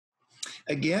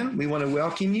Again, we want to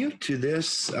welcome you to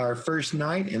this, our first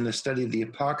night in the study of the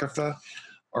Apocrypha,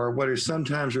 or what are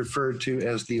sometimes referred to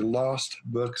as the lost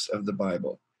books of the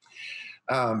Bible.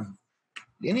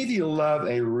 Any of you love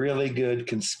a really good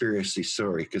conspiracy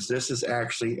story? Because this is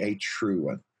actually a true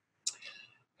one.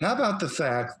 How about the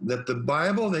fact that the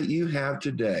Bible that you have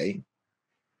today,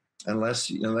 unless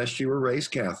you were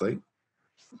raised Catholic,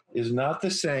 is not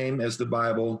the same as the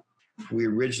Bible we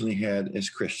originally had as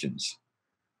Christians?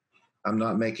 I'm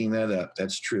not making that up.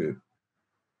 That's true.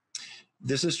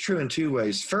 This is true in two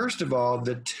ways. First of all,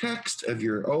 the text of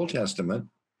your Old Testament,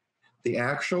 the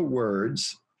actual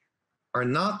words, are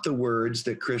not the words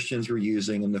that Christians were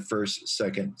using in the first,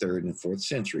 second, third, and fourth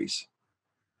centuries.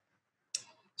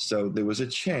 So there was a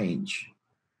change.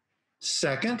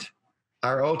 Second,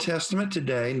 our Old Testament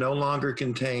today no longer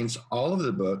contains all of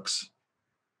the books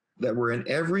that were in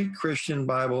every Christian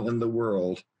Bible in the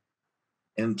world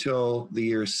until the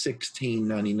year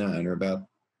 1699, or about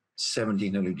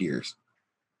 1700 years.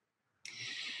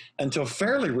 Until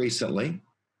fairly recently,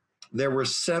 there were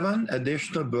 7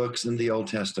 additional books in the Old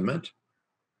Testament,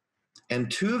 and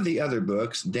 2 of the other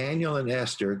books, Daniel and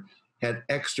Esther, had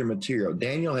extra material.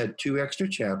 Daniel had 2 extra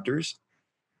chapters.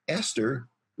 Esther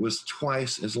was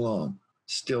twice as long,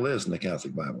 still is in the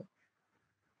Catholic Bible.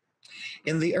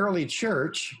 In the early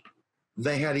church,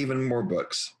 they had even more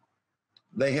books.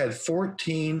 They had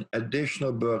 14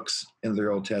 additional books in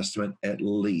their Old Testament at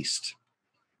least.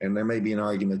 And there may be an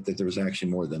argument that there was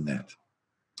actually more than that.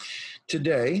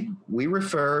 Today, we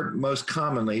refer most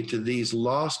commonly to these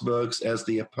lost books as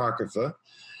the Apocrypha.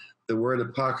 The word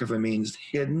Apocrypha means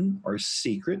hidden or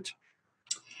secret.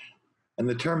 And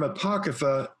the term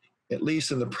Apocrypha, at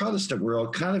least in the Protestant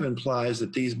world, kind of implies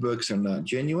that these books are not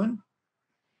genuine,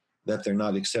 that they're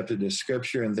not accepted as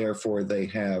Scripture, and therefore they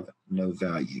have no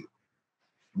value.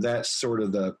 That's sort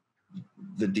of the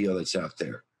deal that's out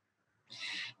there.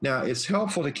 Now, it's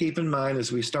helpful to keep in mind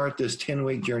as we start this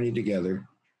 10-week journey together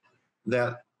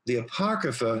that the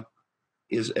Apocrypha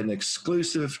is an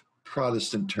exclusive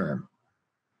Protestant term.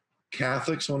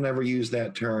 Catholics will never use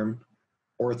that term.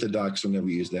 Orthodox will never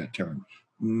use that term.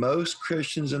 Most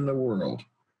Christians in the world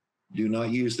do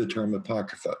not use the term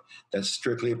Apocrypha. That's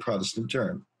strictly a Protestant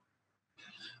term.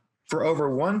 For over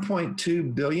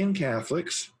 1.2 billion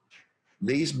Catholics,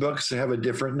 these books have a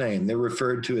different name. They're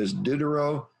referred to as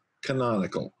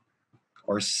deuterocanonical,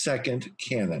 or second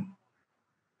canon.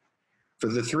 For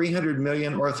the 300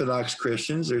 million Orthodox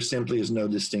Christians, there simply is no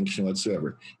distinction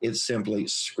whatsoever. It's simply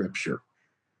Scripture.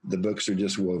 The books are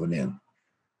just woven in.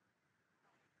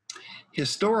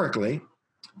 Historically,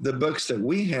 the books that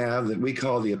we have that we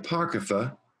call the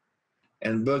Apocrypha,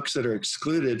 and books that are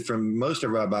excluded from most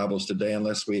of our Bibles today,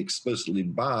 unless we explicitly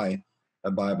buy a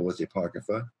Bible with the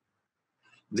Apocrypha,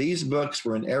 these books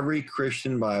were in every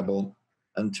Christian Bible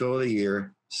until the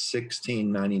year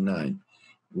 1699.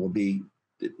 We'll be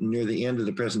near the end of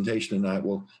the presentation tonight.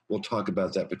 We'll talk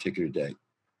about that particular day.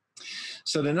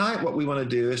 So tonight, what we want to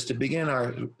do is to begin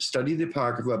our study of the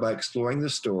Apocrypha by exploring the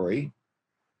story.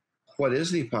 What is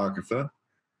the Apocrypha?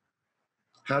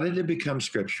 How did it become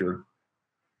Scripture?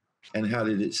 And how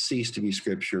did it cease to be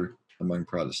Scripture among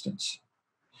Protestants?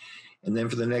 And then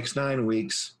for the next 9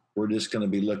 weeks, we're just going to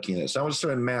be looking at it. So I want to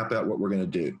sort of map out what we're going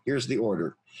to do. Here's the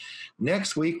order.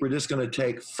 Next week, we're just going to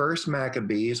take First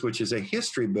Maccabees, which is a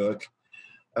history book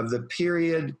of the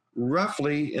period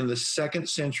roughly in the 2nd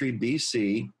century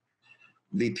BC,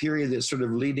 the period that's sort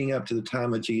of leading up to the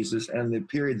time of Jesus, and the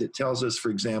period that tells us, for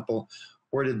example,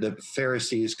 where did the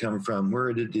Pharisees come from,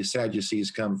 where did the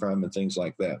Sadducees come from, and things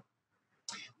like that.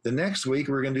 The next week,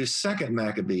 we're going to do 2nd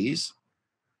Maccabees,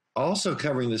 also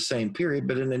covering the same period,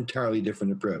 but an entirely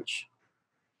different approach.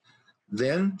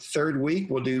 Then, 3rd week,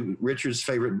 we'll do Richard's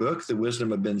favorite book, The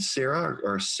Wisdom of Ben Sirach,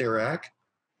 or Sirach.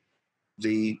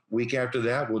 The week after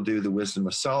that, we'll do The Wisdom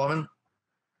of Solomon.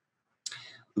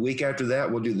 The week after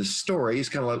that, we'll do the stories,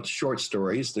 kind of like short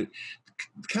stories, kind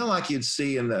of like you'd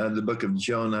see in the book of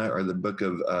Jonah or the book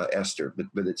of Esther,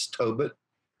 but it's Tobit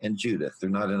and Judith. They're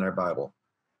not in our Bible.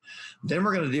 Then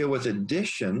we're going to deal with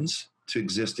additions to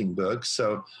existing books.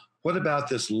 So what about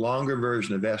this longer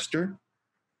version of Esther?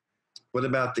 What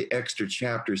about the extra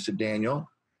chapters to Daniel?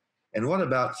 And what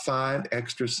about 5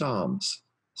 extra Psalms,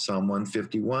 Psalm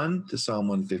 151 to Psalm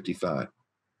 155?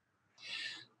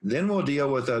 Then we'll deal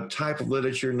with a type of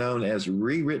literature known as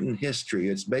rewritten history.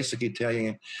 It's basically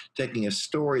taking a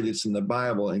story that's in the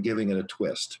Bible and giving it a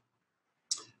twist.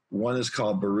 One is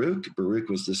called Baruch. Baruch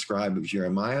was the scribe of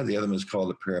Jeremiah. The other one is called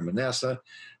the prayer of Manasseh.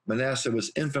 Manasseh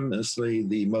was infamously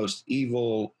the most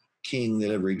evil king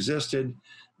that ever existed,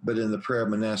 but in the prayer of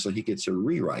Manasseh, he gets a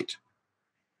rewrite.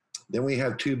 Then we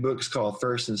have two books called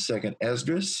 1st and 2nd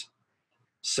Esdras.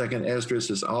 2nd Esdras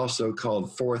is also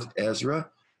called 4th Ezra.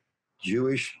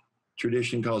 Jewish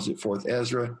tradition calls it 4th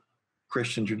Ezra.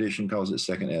 Christian tradition calls it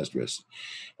 2nd Esdras.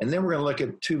 And then we're going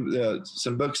to look at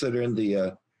some books that are in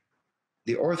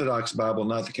the Orthodox Bible,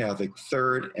 not the Catholic,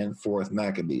 3rd and 4th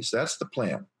Maccabees. That's the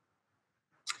plan.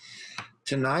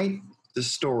 Tonight, the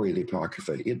story of the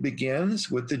Apocrypha. It begins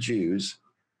with the Jews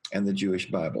and the Jewish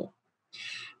Bible.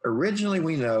 Originally,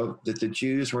 we know that the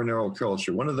Jews were an oral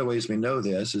culture. One of the ways we know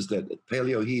this is that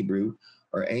Paleo-Hebrew,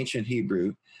 or ancient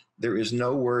Hebrew, there is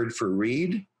no word for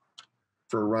read,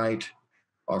 for write,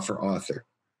 or for author.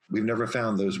 We've never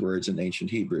found those words in ancient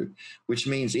Hebrew, which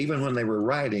means even when they were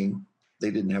writing,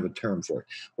 they didn't have a term for it.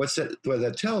 What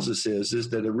that tells us is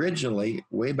that originally,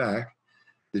 way back,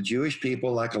 the Jewish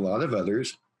people, like a lot of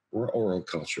others, were oral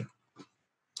culture.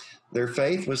 Their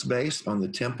faith was based on the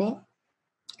temple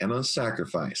and on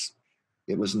sacrifice.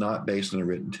 It was not based on a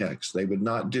written text. They would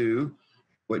not do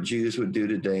what Jews would do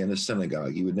today in a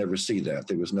synagogue. You would never see that.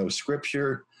 There was no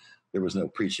scripture. There was no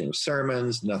preaching of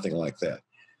sermons, nothing like that.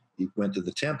 You went to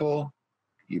the temple,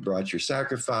 you brought your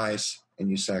sacrifice, and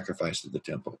you sacrificed at the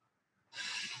temple.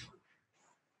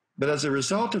 But as a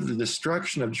result of the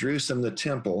destruction of Jerusalem, the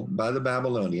temple, by the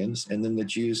Babylonians, and then the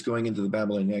Jews going into the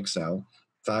Babylonian exile,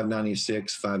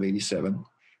 596, 587,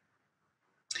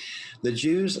 the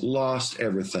Jews lost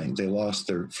everything. They lost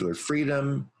their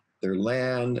freedom, their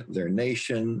land, their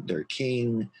nation, their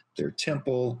king, their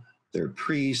temple, their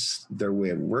priests, their way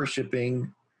of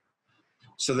worshiping.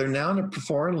 So they're now in a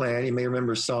foreign land. You may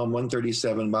remember Psalm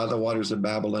 137, by the waters of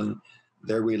Babylon,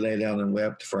 there we lay down and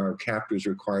wept, for our captors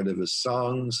required of us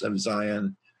songs of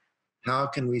Zion. How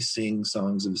can we sing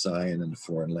songs of Zion in a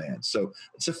foreign land? So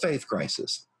it's a faith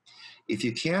crisis. If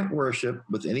you can't worship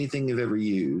with anything you've ever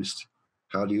used,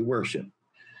 how do you worship?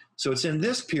 So it's in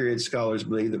this period, scholars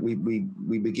believe, that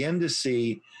we begin to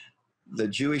see the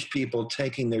Jewish people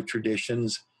taking their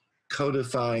traditions,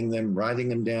 codifying them, writing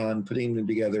them down, putting them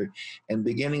together, and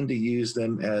beginning to use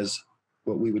them as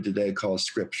what we would today call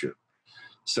scripture.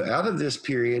 So out of this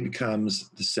period comes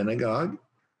the synagogue.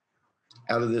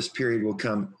 Out of this period will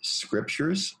come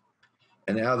scriptures.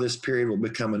 And out of this period will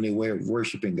become a new way of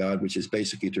worshiping God, which is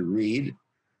basically to read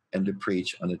and to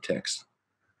preach on a text.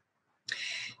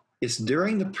 It's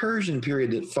during the Persian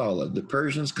period that followed. The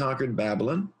Persians conquered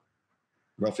Babylon,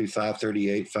 roughly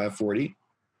 538, 540.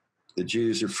 The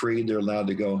Jews are freed. They're allowed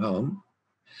to go home.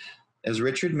 As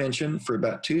Richard mentioned, for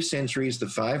about 2 centuries, the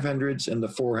 500s and the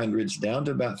 400s, down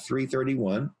to about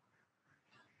 331,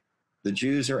 the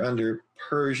Jews are under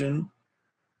Persian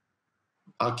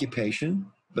occupation,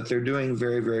 but they're doing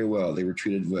very, very well. They were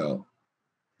treated well.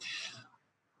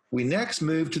 We next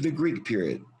move to the Greek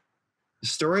period. The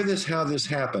story of how this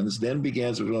happens then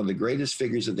begins with one of the greatest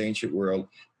figures of the ancient world,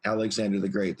 Alexander the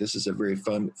Great. This is a very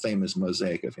famous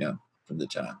mosaic of him from the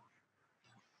time.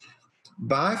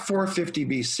 By 450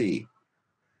 BC,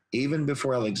 even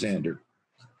before Alexander,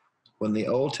 when the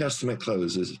Old Testament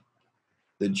closes,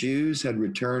 the Jews had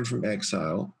returned from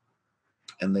exile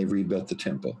and they've rebuilt the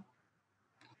temple.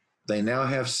 They now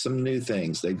have some new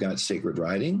things. They've got sacred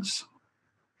writings.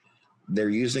 They're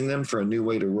using them for a new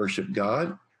way to worship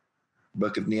God.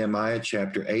 Book of Nehemiah,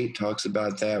 chapter 8, talks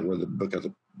about that, where the book of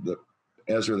the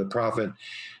Ezra the prophet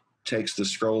takes the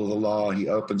scroll of the law, he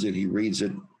opens it, he reads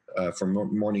it from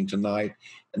morning to night,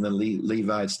 and the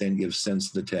Levites then give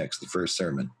sense to the text, the first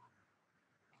sermon.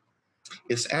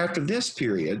 It's after this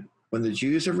period, when the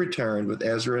Jews have returned with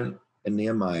Ezra and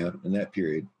Nehemiah in that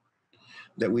period,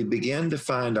 that we begin to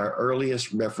find our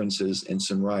earliest references in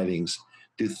some writings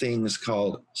to things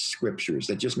called scriptures.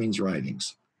 That just means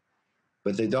writings.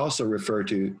 But they'd also refer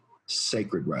to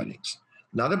sacred writings.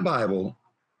 Not a Bible,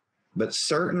 but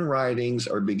certain writings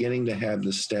are beginning to have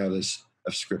the status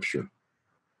of scripture.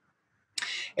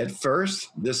 At first,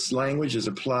 this language is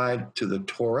applied to the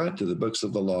Torah, to the books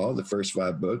of the law, the first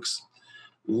 5 books.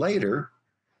 Later,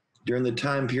 during the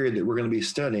time period that we're going to be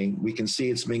studying, we can see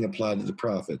it's being applied to the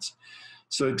prophets.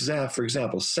 So, for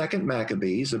example, 2nd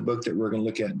Maccabees, a book that we're going to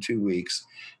look at in 2 weeks,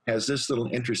 has this little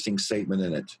interesting statement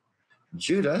in it.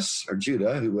 Judah,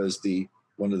 who was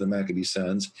one of the Maccabee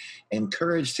sons,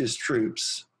 encouraged his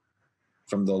troops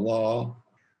from the law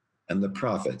and the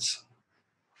prophets.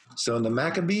 So in the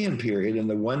Maccabean period, in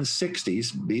the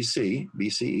 160s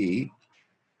BCE,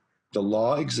 the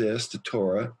law exists, the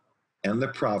Torah, and the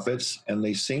prophets, and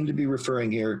they seem to be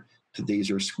referring here to these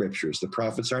are scriptures. The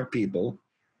prophets aren't people,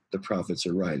 the prophets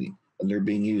are writing, and they're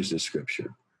being used as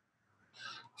scripture.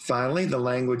 Finally, the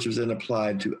language was then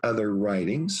applied to other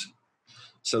writings.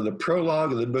 So the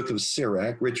prologue of the book of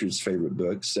Sirach, Richard's favorite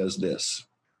book, says this: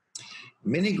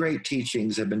 Many great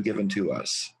teachings have been given to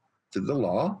us through the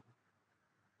law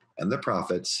and the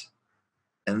prophets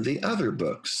and the other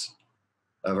books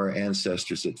of our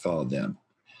ancestors that followed them.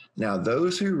 Now,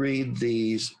 those who read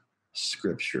these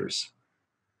scriptures,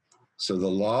 so the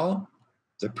law,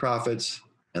 the prophets,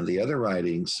 and the other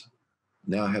writings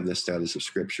now have the status of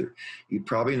scripture. You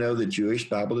probably know the Jewish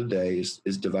Bible today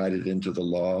is divided into the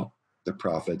law, the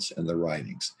prophets, and the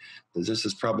writings. This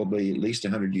is probably at least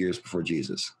 100 years before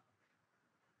Jesus.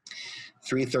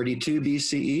 332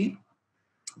 BCE,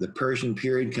 the Persian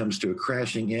period comes to a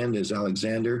crashing end as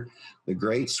Alexander the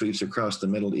Great sweeps across the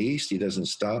Middle East. He doesn't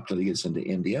stop till he gets into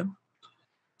India.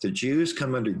 The Jews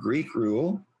come under Greek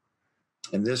rule,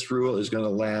 and this rule is going to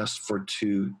last for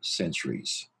 2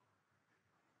 centuries.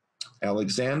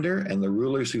 Alexander and the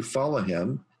rulers who follow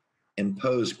him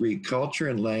imposed Greek culture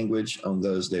and language on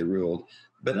those they ruled,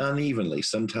 but unevenly.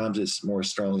 Sometimes it's more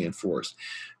strongly enforced.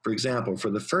 For example,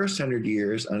 for the first 100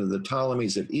 years under the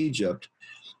Ptolemies of Egypt,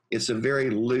 it's a very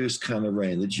loose kind of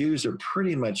reign. The Jews are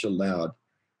pretty much allowed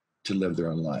to live their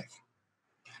own life.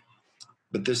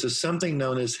 But this is something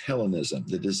known as Hellenism,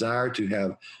 the desire to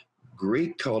have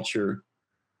Greek culture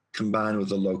combined with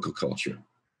the local culture.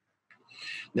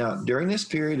 Now, during this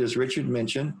period, as Richard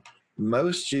mentioned,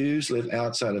 most Jews live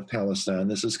outside of Palestine.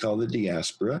 This is called the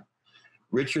diaspora.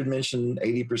 Richard mentioned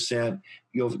 80%.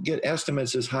 You'll get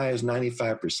estimates as high as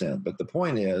 95%. But the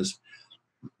point is,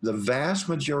 the vast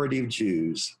majority of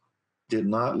Jews did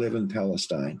not live in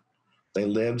Palestine. They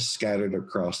lived scattered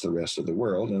across the rest of the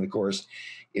world. And of course,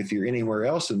 if you're anywhere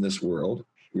else in this world,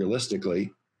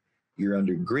 realistically, you're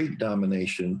under Greek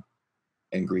domination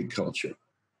and Greek culture.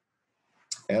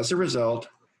 As a result,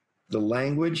 the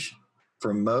language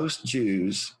for most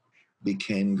Jews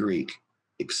became Greek,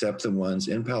 except the ones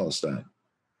in Palestine.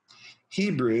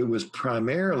 Hebrew was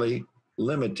primarily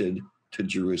limited to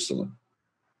Jerusalem.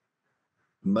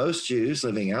 Most Jews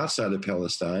living outside of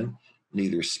Palestine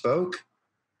neither spoke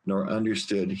nor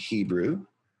understood Hebrew.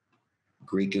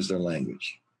 Greek is their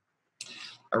language.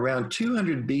 Around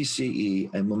 200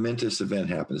 BCE, a momentous event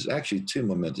happens. Actually, 2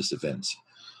 momentous events.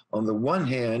 On the one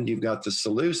hand, you've got the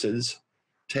Seleucids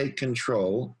take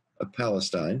control of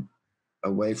Palestine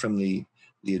away from the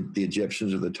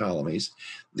Egyptians or the Ptolemies.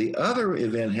 The other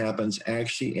event happens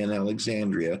actually in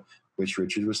Alexandria, which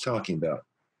Richard was talking about.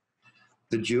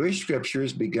 The Jewish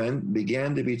scriptures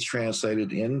began to be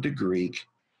translated into Greek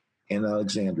in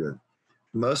Alexandria.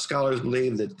 Most scholars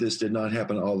believe that this did not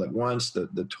happen all at once,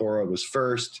 that the Torah was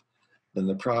first, then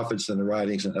the prophets, then the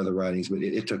writings and other writings, but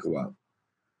it took a while.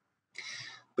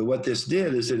 But what this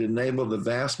did is it enabled the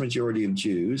vast majority of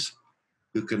Jews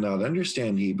who could not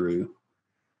understand Hebrew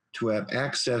to have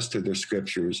access to their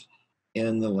scriptures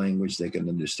in the language they could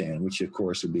understand, which of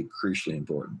course would be crucially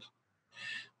important.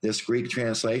 This Greek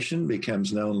translation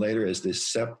becomes known later as the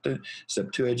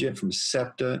Septuagint, from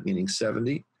septa, meaning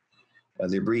 70.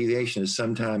 The abbreviation is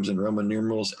sometimes in Roman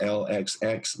numerals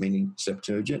LXX, meaning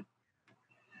Septuagint.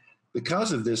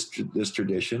 Because of this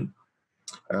tradition,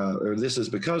 this is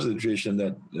because of the tradition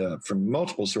that from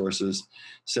multiple sources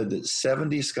said that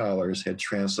 70 scholars had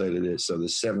translated it, so the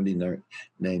 70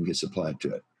 name gets applied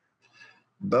to it.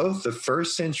 Both the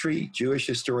first century Jewish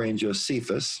historian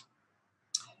Josephus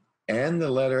and the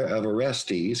letter of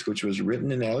Orestes, which was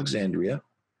written in Alexandria,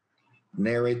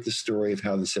 narrate the story of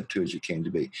how the Septuagint came to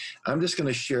be. I'm just going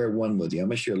to share one with you. I'm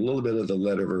going to share a little bit of the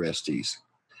letter of Orestes.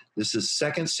 This is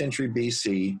 2nd century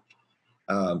BC.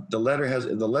 The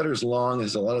letter's long,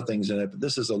 there's a lot of things in it, but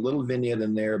this is a little vignette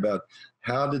in there about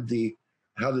how did the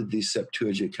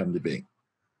Septuagint come to be.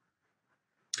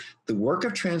 The work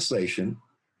of translation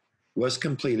was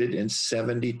completed in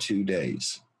 72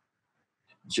 days,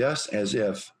 just as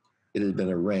if it had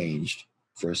been arranged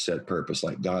for a set purpose,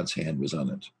 like God's hand was on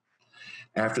it.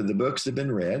 After the books had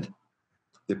been read,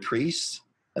 the priests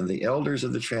and the elders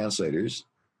of the translators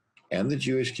and the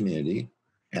Jewish community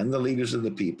and the leaders of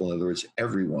the people, in other words,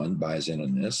 everyone buys in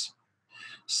on this,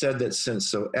 said that since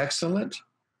so excellent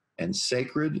and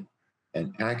sacred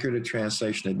and accurate a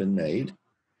translation had been made,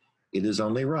 it is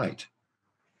only right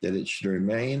that it should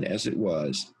remain as it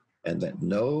was and that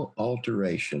no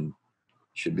alteration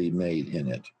should be made in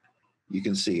it. You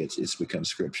can see it's become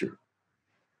scripture.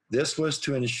 This was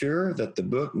to ensure that the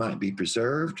book might be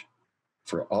preserved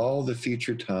for all the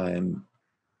future time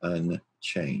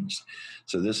unchanged.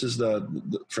 So this is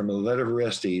from the letter of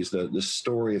Orestes, the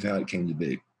story of how it came to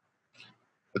be.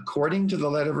 According to the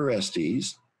letter of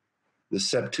Orestes, the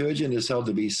Septuagint is held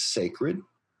to be sacred.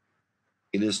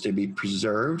 It is to be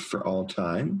preserved for all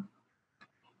time.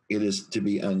 It is to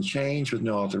be unchanged with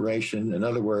no alteration. In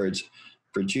other words,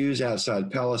 for Jews outside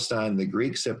Palestine, the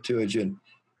Greek Septuagint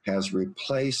has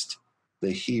replaced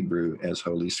the Hebrew as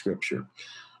Holy Scripture.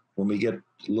 When we get a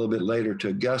little bit later to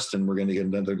Augustine, we're going to get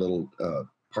another little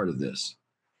part of this.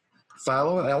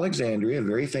 Philo of Alexandria, a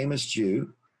very famous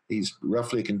Jew, he's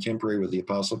roughly a contemporary with the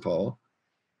Apostle Paul,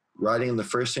 writing in the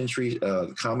first century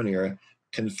Common Era,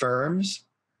 confirms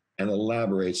and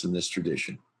elaborates on this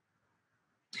tradition.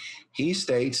 He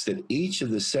states that each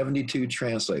of the 72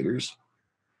 translators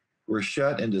were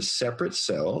shut into separate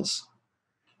cells,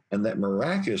 and that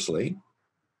miraculously,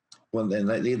 when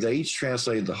they each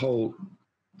translated the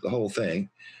whole thing,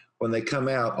 when they come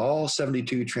out, all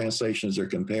 72 translations are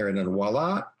compared, and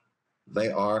voila, they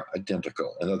are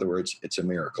identical. In other words, it's a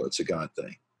miracle. It's a God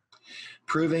thing,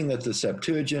 proving that the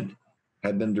Septuagint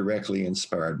had been directly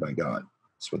inspired by God.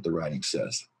 That's what the writing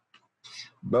says.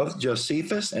 Both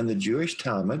Josephus and the Jewish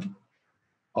Talmud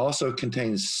also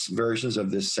contains versions of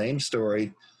this same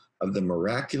story of the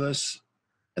miraculous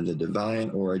and the divine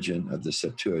origin of the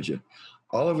Septuagint.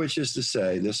 All of which is to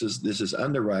say, this is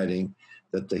underwriting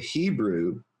that the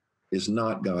Hebrew is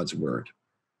not God's word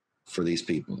for these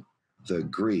people. The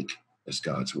Greek is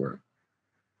God's word.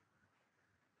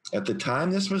 At the time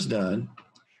this was done,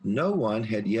 no one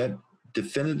had yet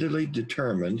definitively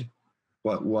determined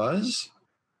what was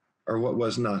or what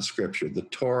was not Scripture. The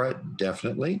Torah,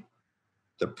 definitely.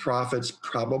 The prophets,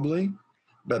 probably.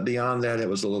 But beyond that, it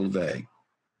was a little vague.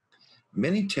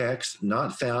 Many texts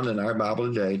not found in our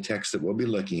Bible today, texts that we'll be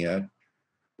looking at,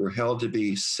 were held to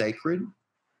be sacred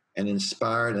and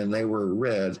inspired, and they were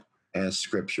read as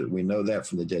Scripture. We know that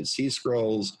from the Dead Sea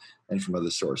Scrolls and from other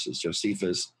sources,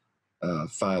 Josephus,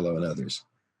 Philo, and others.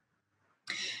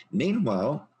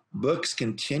 Meanwhile, books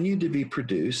continued to be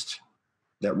produced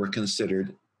that were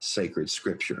considered sacred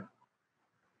Scripture.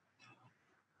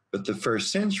 But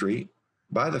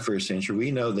by the first century, we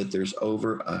know that there's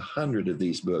over 100 of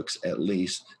these books, at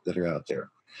least, that are out there.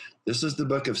 This is the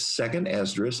book of 2nd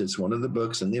Esdras. It's one of the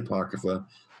books in the Apocrypha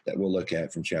that we'll look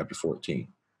at from chapter 14.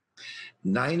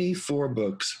 94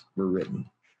 books were written.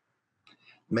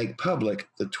 Make public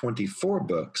the 24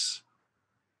 books,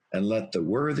 and let the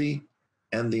worthy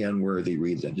and the unworthy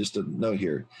read them. Just a note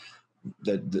here,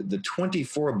 that the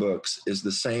 24 books is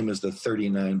the same as the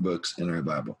 39 books in our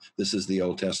Bible. This is the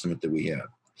Old Testament that we have.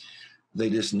 They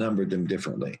just numbered them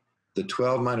differently. The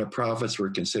 12 minor prophets were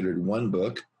considered one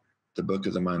book, the book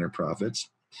of the minor prophets.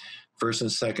 1st and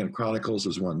 2nd Chronicles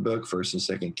was one book. 1st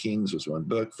and 2nd Kings was one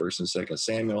book. 1st and 2nd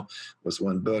Samuel was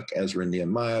one book. Ezra and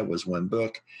Nehemiah was one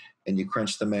book. And you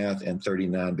crunch the math, and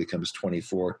 39 becomes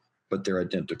 24, but they're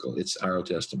identical. It's our Old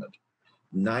Testament.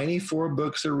 94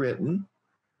 books are written,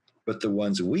 but the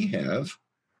ones we have,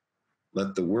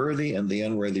 let the worthy and the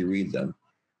unworthy read them,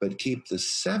 but keep the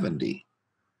 70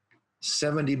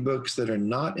 books that are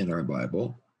not in our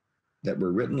Bible, that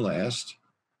were written last,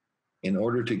 in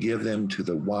order to give them to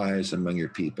the wise among your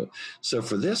people. So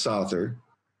for this author,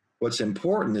 what's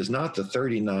important is not the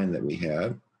 39 that we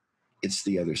have, it's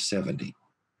the other 70.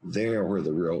 There where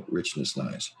the real richness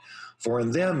lies. For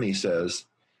in them, he says,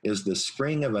 is the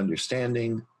spring of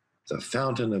understanding, the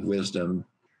fountain of wisdom,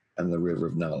 and the river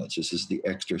of knowledge. This is the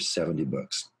extra 70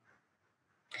 books.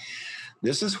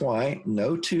 This is why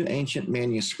no two ancient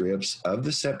manuscripts of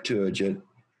the Septuagint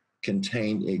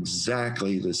contain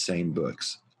exactly the same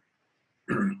books.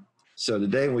 So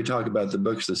today when we talk about the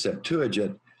books of the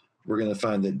Septuagint, we're going to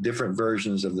find that different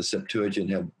versions of the Septuagint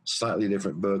have slightly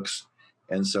different books,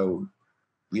 and so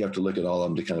we have to look at all of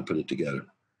them to kind of put it together.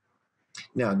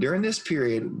 Now, during this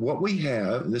period, what we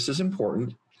have, and this is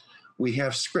important, we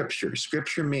have Scripture.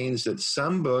 Scripture means that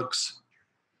some books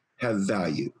have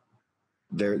value.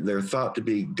 They're thought to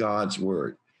be God's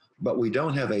word. But we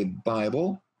don't have a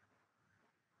Bible,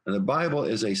 and a Bible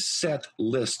is a set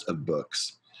list of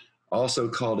books, also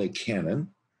called a canon.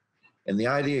 And the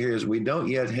idea here is we don't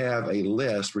yet have a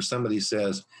list where somebody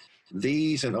says,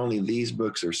 these and only these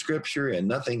books are Scripture and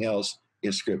nothing else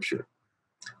is Scripture.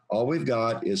 All we've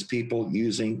got is people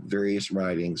using various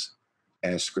writings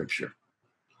as Scripture.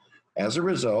 As a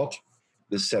result,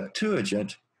 the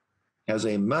Septuagint has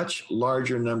a much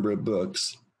larger number of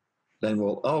books than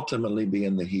will ultimately be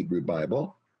in the Hebrew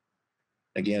Bible.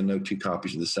 Again, no two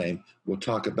copies are the same. We'll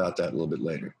talk about that a little bit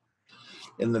later.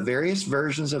 In the various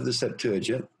versions of the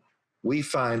Septuagint, we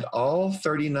find all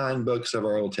 39 books of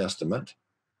our Old Testament,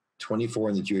 24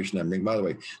 in the Jewish numbering. By the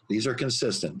way, these are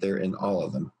consistent. They're in all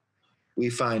of them. We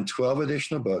find 12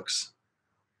 additional books,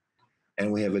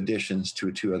 and we have additions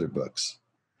to 2 other books.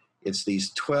 It's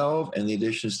these 12 and the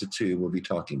additions to 2 we'll be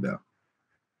talking about.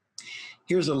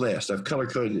 Here's a list. I've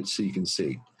color-coded it so you can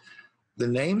see. The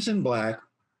names in black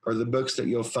are the books that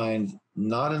you'll find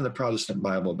not in the Protestant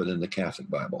Bible, but in the Catholic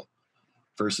Bible.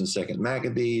 1st and 2nd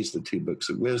Maccabees, the 2 books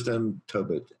of wisdom,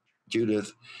 Tobit,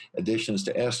 Judith, additions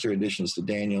to Esther, additions to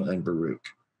Daniel, and Baruch.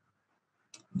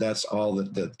 That's all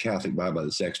that the Catholic Bible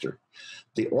that's extra.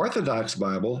 The Orthodox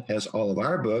Bible has all of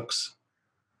our books,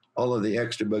 all of the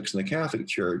extra books in the Catholic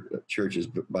Church's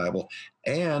Bible,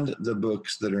 and the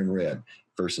books that are in red.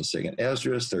 1st and 2nd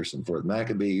Ezra, 3rd and 4th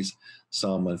Maccabees,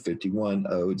 Psalm 151,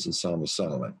 Odes, and Psalm of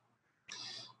Solomon.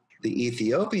 The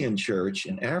Ethiopian Church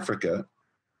in Africa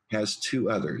has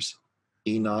 2 others,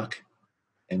 Enoch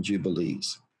and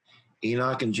Jubilees.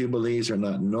 Enoch and Jubilees are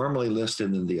not normally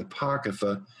listed in the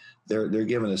Apocrypha. They're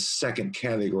given a second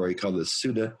category called the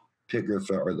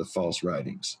pseudepigrapha, or the false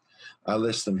writings. I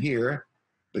list them here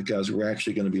because we're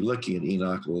actually going to be looking at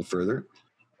Enoch a little further,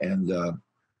 and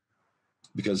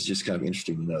because it's just kind of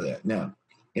interesting to know that. Now,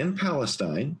 in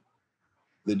Palestine,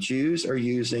 the Jews are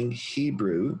using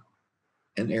Hebrew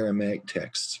and Aramaic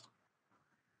texts.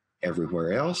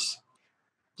 Everywhere else,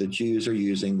 the Jews are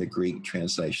using the Greek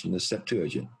translation, the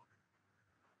Septuagint.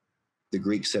 The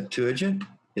Greek Septuagint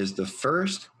is the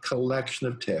first collection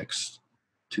of texts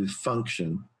to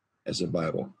function as a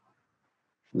Bible.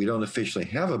 We don't officially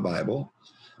have a Bible,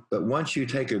 but once you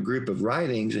take a group of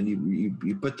writings and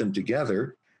you put them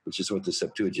together, which is what the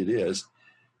Septuagint is,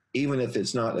 even if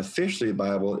it's not officially a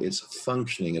Bible, it's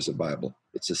functioning as a Bible.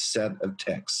 It's a set of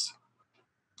texts.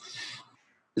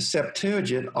 The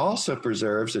Septuagint also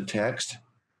preserves a text,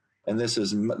 and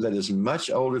that is much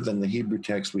older than the Hebrew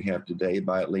text we have today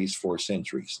by at least 4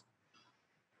 centuries.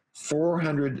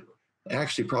 400,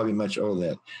 actually probably much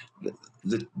older than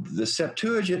that. The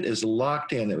Septuagint is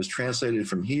locked in. It was translated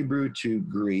from Hebrew to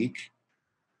Greek,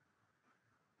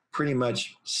 pretty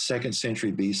much 2nd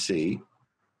century BC.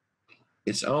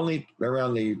 It's only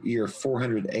around the year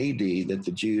 400 AD that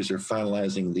the Jews are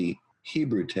finalizing the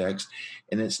Hebrew text,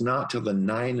 and it's not till the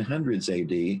 900s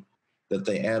AD that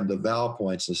they add the vowel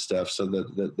points and stuff, so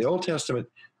that the Old Testament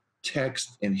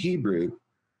text in Hebrew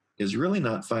is really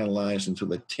not finalized until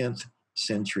the 10th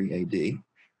century AD.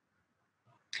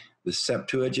 The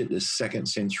Septuagint is 2nd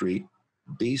century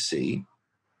BC.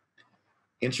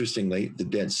 Interestingly, the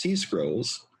Dead Sea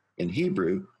Scrolls in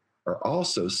Hebrew are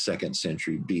also 2nd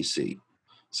century BC.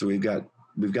 So we've got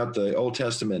the Old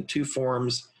Testament in 2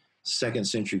 forms, 2nd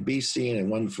century BC, and in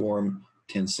 1 form,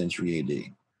 10th century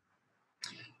AD.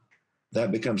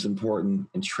 That becomes important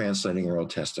in translating our Old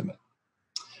Testament.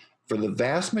 For the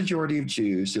vast majority of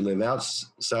Jews who live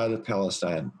outside of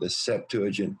Palestine, the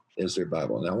Septuagint is their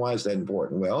Bible. Now, why is that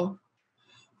important? Well,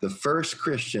 the first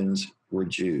Christians were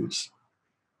Jews.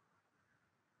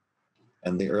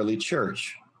 And the early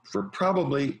church, for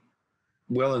probably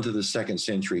well into the 2nd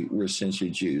century, were essentially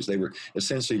Jews. They were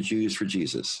essentially Jews for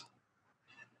Jesus.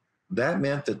 That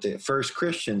meant that the first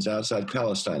Christians outside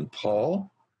Palestine,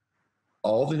 Paul,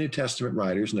 all the New Testament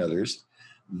writers and others,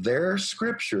 their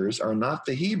scriptures are not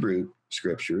the Hebrew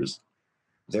scriptures.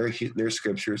 Their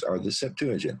scriptures are the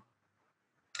Septuagint.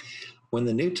 When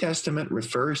the New Testament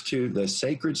refers to the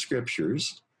sacred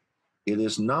scriptures, it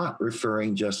is not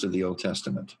referring just to the Old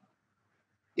Testament.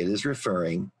 It is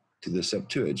referring to the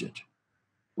Septuagint.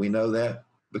 We know that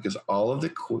because all of the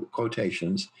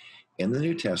quotations in the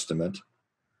New Testament,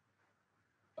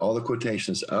 all the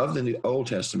quotations of the Old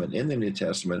Testament in the New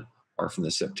Testament are from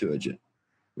the Septuagint.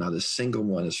 Not a single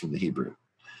one is from the Hebrew.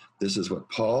 This is what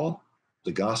Paul,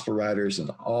 the gospel writers,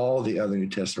 and all the other New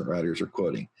Testament writers are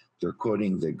quoting. They're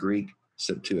quoting the Greek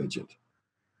Septuagint.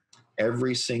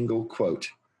 Every single quote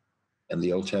in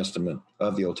the Old Testament,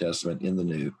 of the Old Testament in the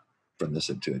New, from the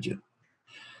Septuagint.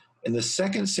 In the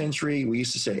 2nd century, we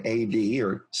used to say AD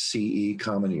or CE,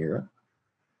 Common Era,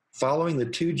 following the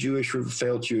 2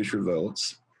 failed Jewish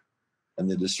revolts and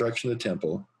the destruction of the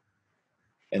temple,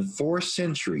 and 4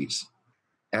 centuries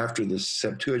after the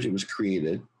Septuagint was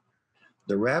created,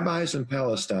 the rabbis in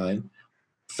Palestine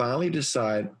finally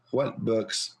decide what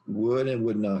books would and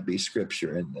would not be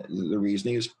scripture. And the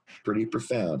reasoning is pretty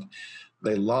profound.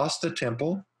 They lost the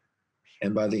temple,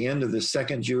 and by the end of the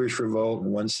 2nd Jewish revolt in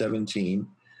 117,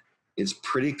 it's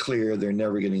pretty clear they're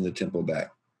never getting the temple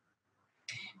back.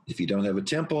 If you don't have a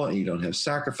temple and you don't have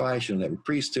sacrifice, you don't have a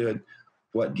priesthood,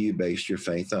 what do you base your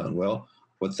faith on? Well,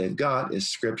 what they've got is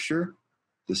scripture,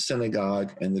 the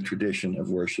synagogue, and the tradition of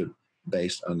worship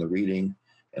based on the reading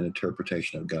and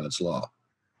interpretation of God's law.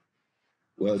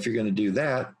 Well, if you're going to do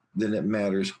that, then it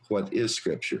matters what is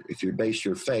scripture. If you base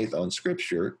your faith on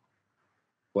scripture,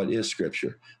 what is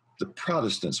scripture? The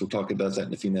Protestants, we'll talk about that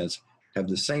in a few minutes, have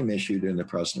the same issue during the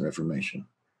Protestant Reformation.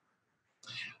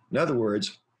 In other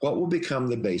words, what will become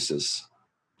the basis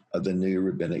of the new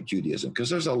rabbinic Judaism? Because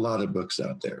there's a lot of books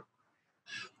out there.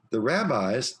 The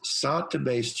rabbis sought to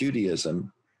base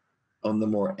Judaism on the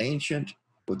more ancient,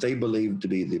 what they believed to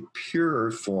be the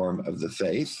purer form of the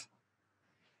faith,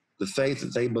 the faith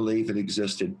that they believe had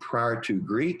existed prior to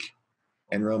Greek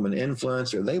and Roman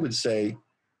influence, or they would say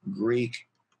Greek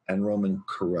and Roman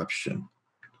corruption,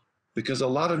 because a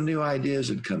lot of new ideas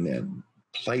had come in,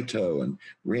 Plato and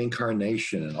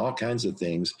reincarnation and all kinds of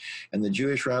things. And the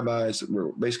Jewish rabbis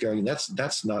were basically arguing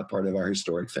that's not part of our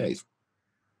historic faith.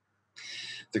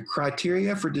 The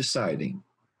criteria for deciding,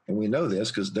 and we know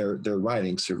this because their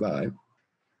writings survive,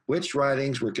 which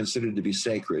writings were considered to be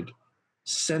sacred,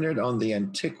 centered on the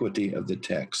antiquity of the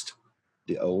text.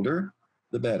 The older,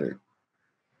 the better.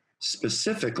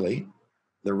 Specifically,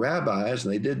 the rabbis,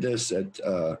 and they did this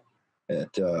up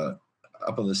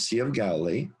on the Sea of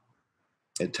Galilee,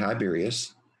 at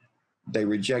Tiberias, they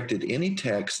rejected any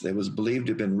text that was believed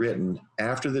to have been written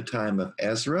after the time of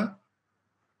Ezra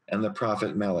and the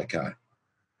prophet Malachi,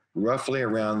 roughly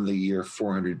around the year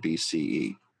 400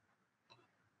 BCE.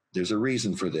 There's a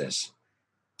reason for this.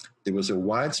 There was a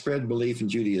widespread belief in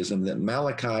Judaism that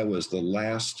Malachi was the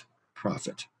last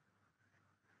prophet,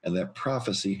 and that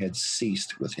prophecy had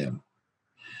ceased with him.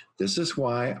 This is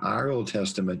why our Old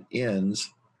Testament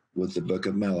ends with the book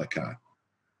of Malachi,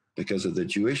 because of the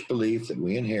Jewish belief that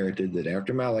we inherited that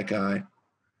after Malachi,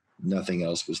 nothing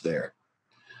else was there.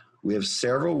 We have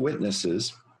several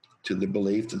witnesses to the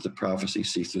belief that the prophecy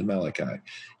ceased with Malachi.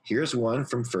 Here's one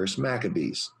from 1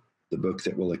 Maccabees, the book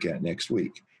that we'll look at next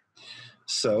week.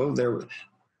 So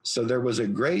there was a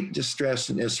great distress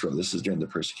in Israel. This is during the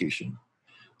persecution,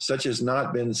 such has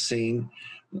not been seen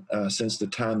since the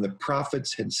time the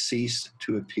prophets had ceased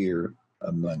to appear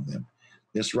among them.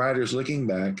 This writer is looking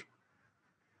back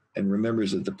and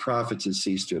remembers that the prophets had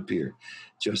ceased to appear.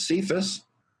 Josephus,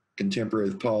 contemporary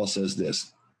of Paul, says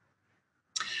this: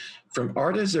 from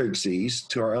Artaxerxes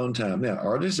to our own time. Now,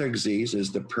 Artaxerxes is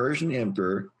the Persian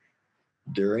emperor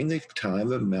during the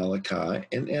time of Malachi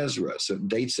and Ezra, so it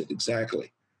dates it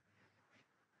exactly.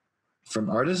 From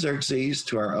Artaxerxes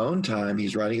to our own time,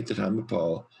 he's writing at the time of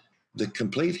Paul, the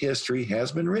complete history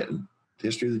has been written, the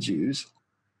history of the Jews,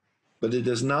 but it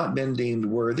has not been deemed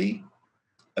worthy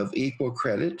of equal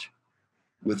credit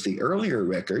with the earlier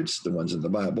records, the ones in the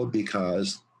Bible,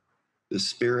 because the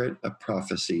spirit of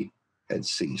prophecy had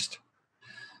ceased.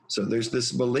 So there's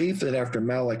this belief that after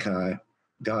Malachi,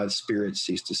 God's spirit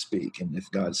ceased to speak. And if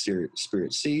God's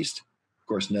spirit ceased, of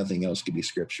course, nothing else could be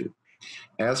scripture.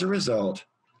 As a result,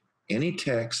 any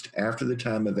text after the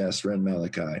time of Ezra and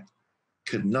Malachi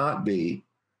could not be,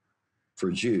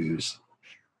 for Jews,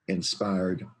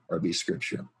 inspired or be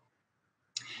scripture.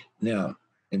 Now,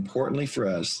 importantly for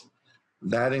us,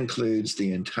 that includes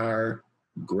the entire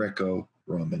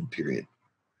Greco-Roman period.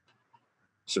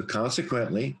 So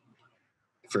consequently,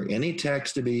 for any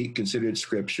text to be considered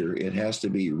scripture, it has to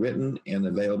be written and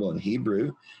available in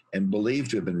Hebrew and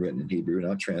believed to have been written in Hebrew,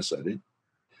 not translated,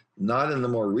 not in the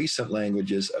more recent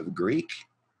languages of Greek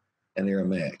and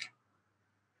Aramaic.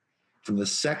 From the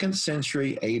 2nd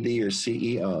century AD or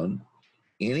CE on,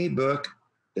 any book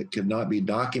that could not be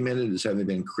documented as having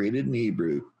been created in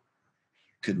Hebrew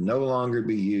could no longer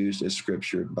be used as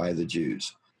scripture by the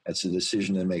Jews. That's a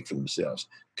decision they make for themselves.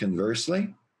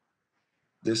 Conversely,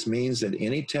 this means that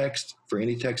for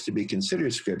any text to be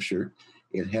considered scripture,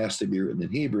 it has to be written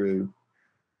in Hebrew,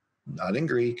 not in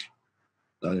Greek,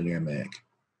 not in Aramaic.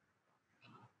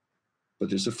 But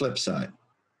there's a flip side.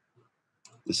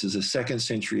 This is the 2nd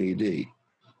century AD.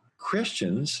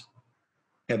 Christians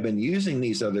have been using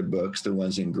these other books, the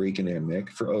ones in Greek and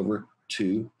Aramaic, for over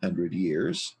 200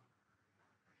 years.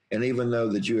 And even though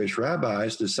the Jewish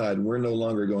rabbis decide we're no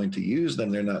longer going to use them,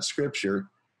 they're not scripture,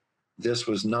 this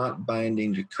was not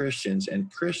binding to Christians,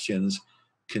 and Christians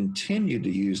continued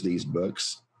to use these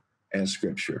books as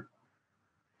scripture.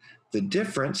 The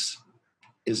difference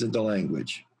is in the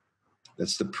language.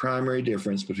 That's the primary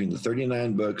difference between the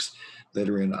 39 books that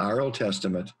are in our Old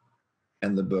Testament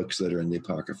and the books that are in the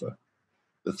Apocrypha.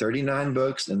 The 39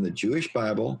 books in the Jewish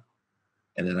Bible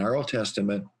and in our Old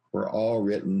Testament were all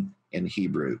written in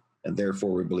Hebrew, and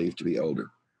therefore were believed to be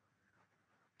older.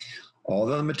 All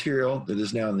the material that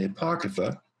is now in the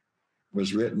Apocrypha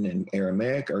was written in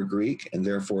Aramaic or Greek, and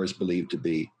therefore is believed to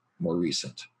be more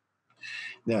recent.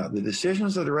 Now, the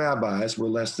decisions of the rabbis were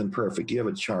less than perfect. You have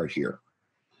a chart here.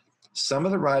 Some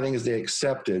of the writings they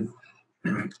accepted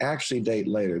actually date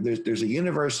later. There's a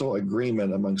universal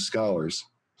agreement among scholars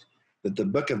that the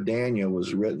book of Daniel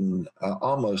was written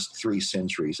almost 3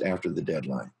 centuries after the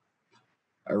deadline.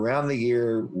 Around the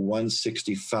year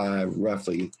 165,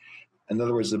 roughly. In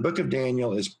other words, the book of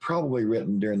Daniel is probably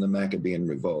written during the Maccabean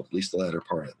revolt, at least the latter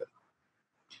part of it.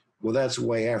 Well, that's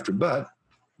way after, but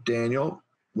Daniel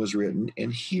was written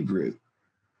in Hebrew.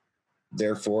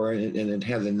 Therefore, and it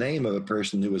had the name of a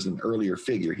person who was an earlier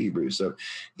figure, Hebrew. So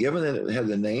given that it had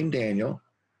the name Daniel,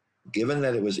 given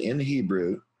that it was in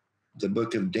Hebrew, the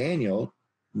book of Daniel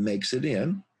makes it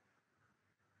in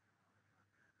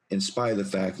spite of the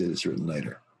fact that it's written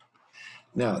later.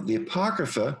 Now, the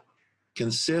Apocrypha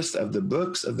consists of the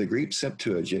books of the Greek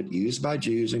Septuagint used by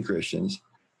Jews and Christians,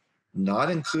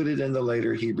 not included in the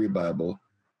later Hebrew Bible,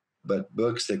 but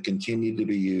books that continue to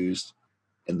be used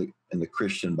in the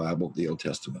Christian Bible, the Old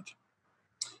Testament.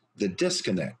 The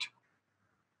disconnect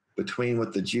between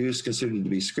what the Jews considered to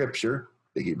be Scripture,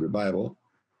 the Hebrew Bible,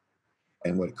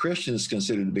 and what Christians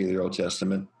considered to be their Old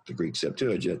Testament, the Greek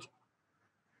Septuagint,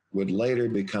 would later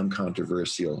become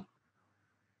controversial,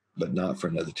 but not for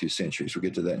another 2 centuries. We'll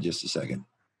get to that in just a second.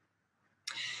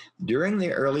 During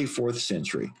the early 4th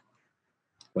century,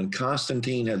 when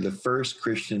Constantine had the first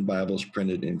Christian Bibles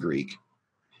printed in Greek,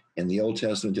 in the Old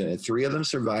Testament, and 3 of them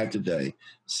survive today: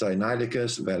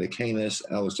 Sinaiticus, Vaticanus,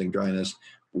 Alexandrinus.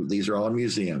 These are all in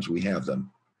museums. We have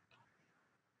them.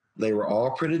 They were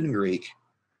all printed in Greek,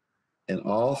 and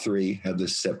all 3 have the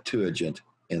Septuagint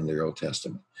in their Old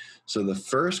Testament. So the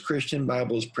first Christian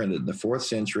Bibles printed in the 4th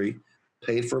century,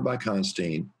 paid for by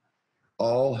Constantine,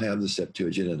 all have the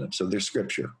Septuagint in them. So they're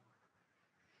Scripture.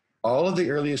 All of the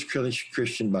earliest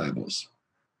Christian Bibles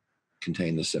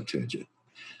contain the Septuagint.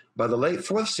 By the late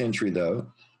 4th century,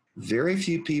 though, very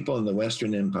few people in the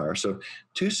Western Empire. So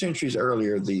 2 centuries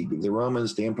earlier, the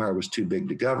Romans, the empire was too big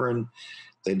to govern.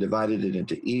 They divided it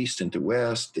into East and to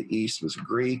West. The East was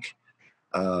Greek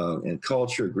in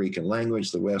culture, Greek in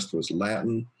language. The West was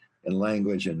Latin in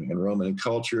language and Roman in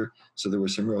culture. So there were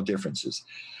some real differences.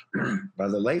 By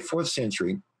the late 4th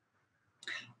century,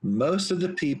 most of the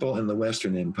people in the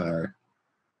Western Empire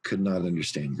could not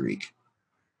understand Greek.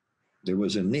 There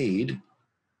was a need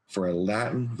for a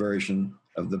Latin version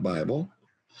of the Bible.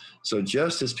 So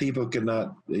just as people could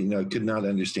not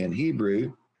understand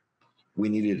Hebrew, we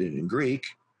needed it in Greek.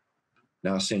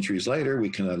 Now, centuries later, we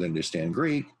cannot understand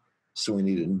Greek, so we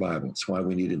need it in Bible. That's why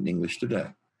we need it in English today.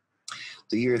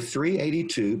 The year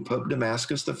 382, Pope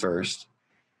Damascus I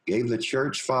gave the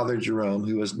church father Jerome,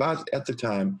 who was at the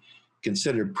time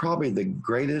considered probably the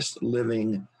greatest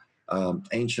living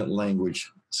ancient language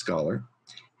scholar.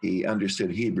 He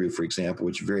understood Hebrew, for example,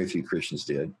 which very few Christians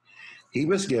did.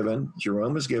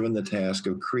 Jerome was given the task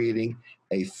of creating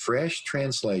a fresh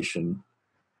translation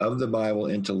of the Bible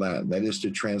into Latin. That is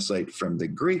to translate from the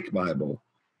Greek Bible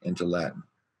into Latin.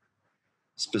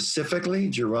 Specifically,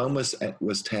 Jerome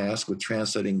was tasked with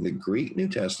translating the Greek New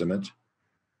Testament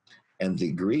and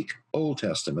the Greek Old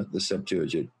Testament, the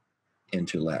Septuagint,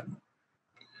 into Latin.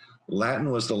 Latin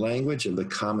was the language of the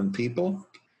common people.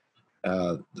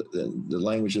 The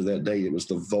language of that day, it was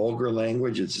the vulgar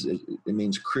language. It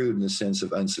means crude in the sense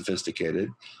of unsophisticated.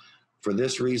 For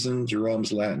this reason,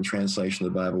 Jerome's Latin translation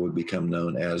of the Bible would become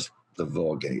known as the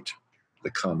Vulgate,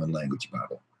 the common language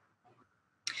Bible.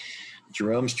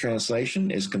 Jerome's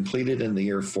translation is completed in the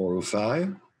year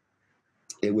 405.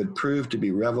 It would prove to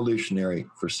be revolutionary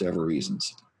for several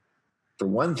reasons. For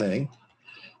one thing,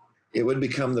 it would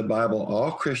become the Bible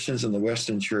all Christians in the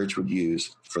Western Church would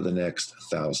use for the next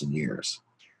 1,000 years.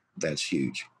 That's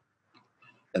huge.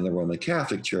 In the Roman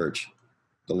Catholic Church,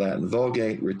 the Latin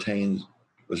Vulgate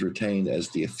was retained as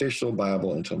the official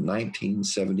Bible until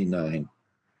 1979,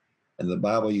 and the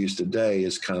Bible used today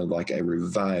is kind of like a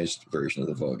revised version of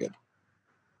the Vulgate.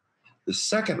 The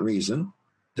second reason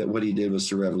that what he did was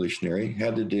so revolutionary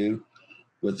had to do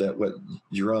with what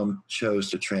Jerome chose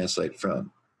to translate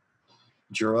from.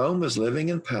 Jerome was living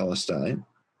in Palestine.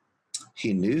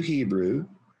 He knew Hebrew.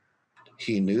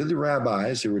 He knew the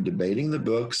rabbis who were debating the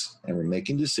books and were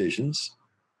making decisions.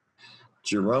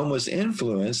 Jerome was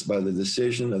influenced by the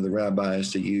decision of the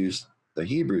rabbis to use the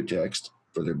Hebrew text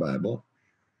for their Bible,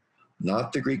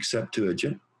 not the Greek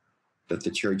Septuagint that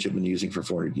the church had been using for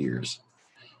 400 years.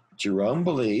 Jerome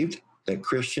believed that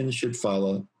Christians should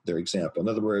follow their example. In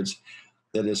other words,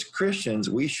 that as Christians,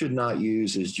 we should not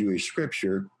use as Jewish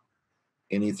scripture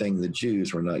anything the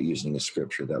Jews were not using as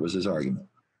scripture. That was his argument.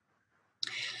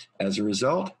 As a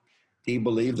result, he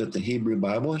believed that the Hebrew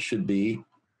Bible should be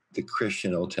the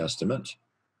Christian Old Testament,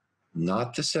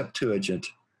 not the Septuagint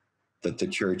that the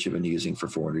church had been using for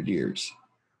 400 years.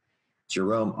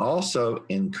 Jerome also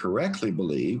incorrectly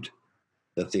believed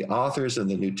that the authors of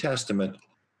the New Testament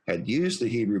had used the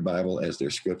Hebrew Bible as their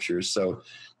scriptures. So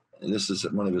this is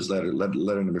one of his letter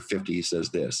number 50. He says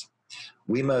this: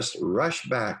 we must rush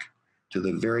back to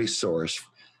the very source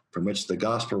from which the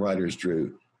gospel writers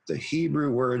drew. The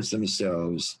Hebrew words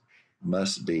themselves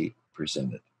must be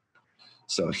presented.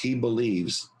 So he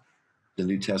believes the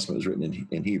New Testament was written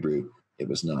in Hebrew. It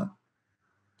was not.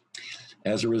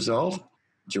 As a result,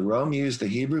 Jerome used the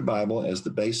Hebrew Bible as the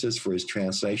basis for his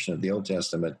translation of the Old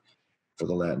Testament for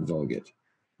the Latin Vulgate.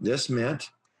 This meant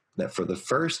that for the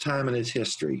first time in its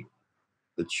history,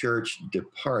 the church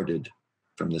departed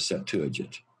from the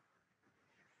Septuagint.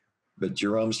 But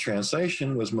Jerome's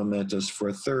translation was momentous for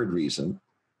a third reason,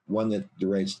 one that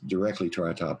relates directly to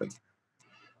our topic.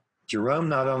 Jerome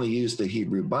not only used the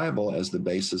Hebrew Bible as the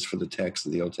basis for the text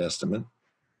of the Old Testament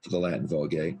for the Latin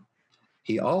Vulgate,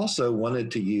 he also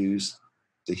wanted to use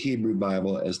the Hebrew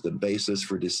Bible as the basis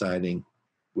for deciding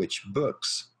which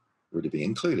books were to be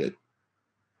included.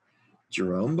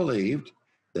 Jerome believed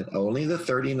that only the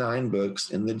 39 books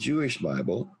in the Jewish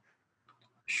Bible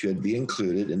should be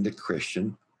included in the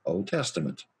Christian Old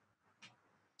Testament,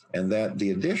 and that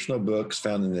the additional books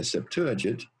found in the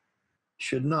Septuagint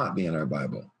should not be in our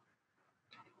Bible.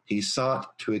 He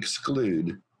sought to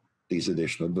exclude these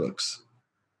additional books,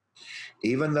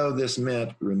 even though this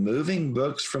meant removing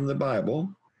books from the Bible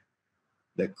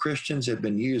that Christians had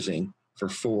been using for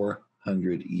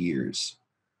 400 years.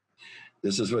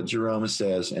 This is what Jerome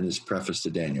says in his preface to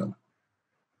Daniel.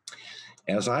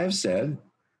 As I have said,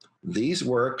 these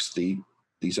works,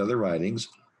 these other writings,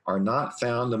 are not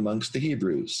found amongst the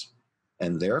Hebrews,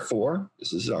 and therefore,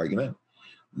 this is his argument,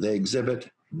 they exhibit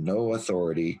no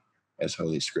authority as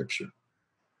Holy Scripture.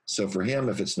 So for him,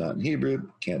 if it's not in Hebrew, it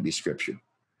can't be Scripture.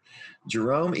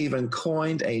 Jerome even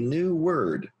coined a new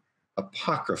word,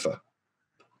 Apocrypha,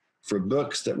 for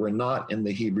books that were not in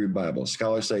the Hebrew Bible.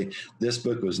 Scholars say this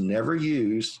book was never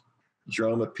used.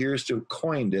 Jerome appears to have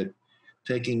coined it,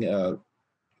 taking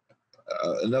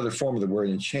another form of the word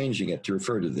and changing it to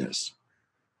refer to this,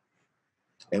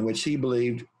 in which he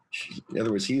believed, in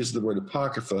other words, he used the word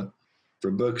Apocrypha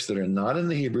for books that are not in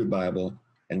the Hebrew Bible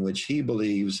and which he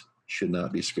believes should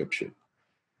not be Scripture.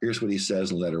 Here's what he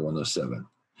says in letter 107.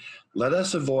 Let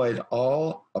us avoid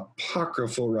all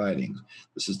apocryphal writings.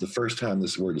 This is the first time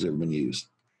this word has ever been used.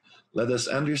 Let us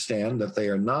understand that they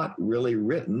are not really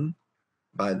written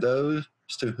by those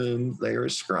to whom they are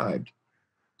ascribed.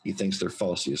 He thinks they're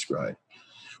falsely ascribed.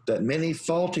 That many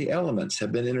faulty elements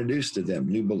have been introduced to them,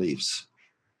 new beliefs,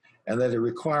 and that it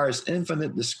requires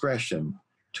infinite discretion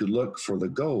to look for the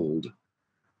gold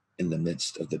in the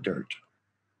midst of the dirt.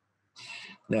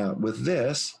 Now, with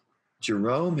this,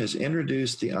 Jerome has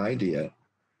introduced the idea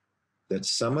that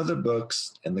some of the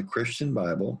books in the Christian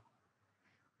Bible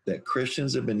that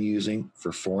Christians have been using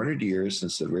for 400 years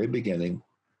since the very beginning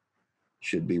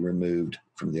should be removed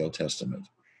from the Old Testament.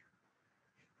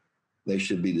 They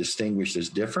should be distinguished as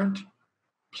different,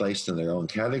 placed in their own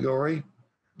category,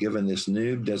 given this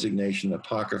new designation,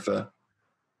 Apocrypha.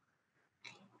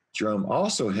 Jerome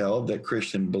also held that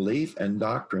Christian belief and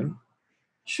doctrine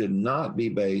should only be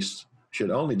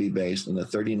based on the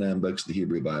 39 books of the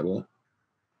Hebrew Bible,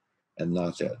 and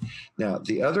not that. Now,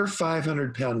 the other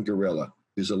 500-pound gorilla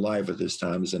who's alive at this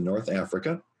time is in North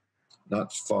Africa,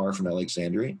 not far from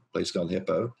Alexandria, a place called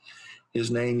Hippo. His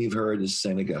name you've heard is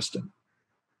St. Augustine.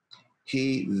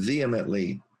 He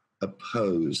vehemently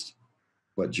opposed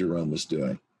what Jerome was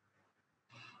doing.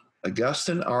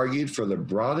 Augustine argued for the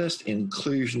broadest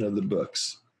inclusion of the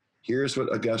books. Here's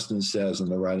what Augustine says in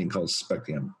the writing called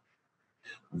Speculum.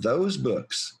 Those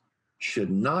books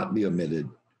should not be omitted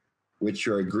which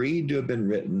are agreed to have been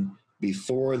written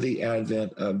before the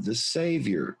advent of the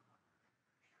Savior.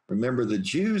 Remember, the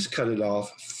Jews cut it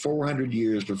off 400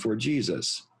 years before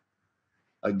Jesus.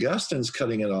 Augustine's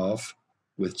cutting it off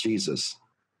with Jesus.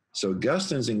 So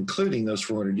Augustine's including those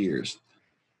 400 years.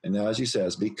 And now, as he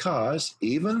says, because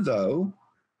even though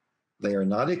they are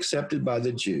not accepted by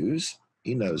the Jews,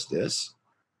 he knows this,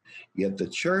 yet the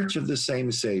church of the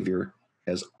same Savior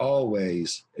has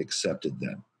always accepted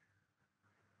them.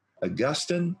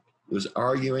 Augustine was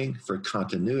arguing for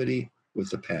continuity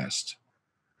with the past,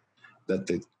 that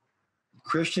the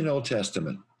Christian Old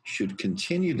Testament should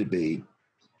continue to be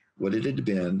what it had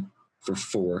been for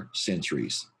 4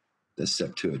 centuries, the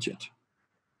Septuagint.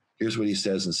 Here's what he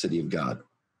says in City of God.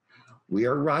 We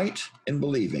are right in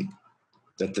believing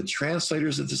that the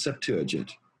translators of the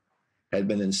Septuagint had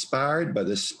been inspired by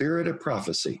the spirit of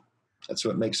prophecy. That's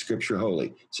what makes Scripture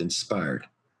holy. It's inspired.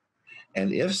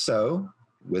 And if so,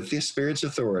 with the Spirit's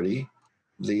authority,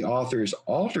 the authors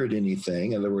altered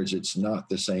anything, in other words, it's not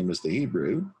the same as the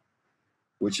Hebrew,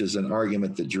 which is an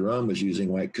argument that Jerome was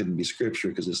using why it couldn't be Scripture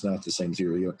because it's not the same as the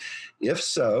Hebrew. If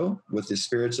so, with the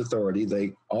Spirit's authority,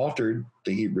 they altered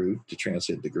the Hebrew to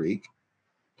translate the Greek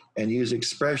and use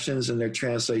expressions in their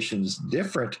translations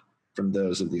different from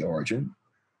those of the origin.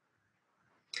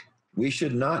 We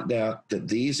should not doubt that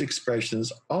these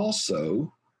expressions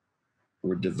also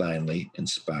were divinely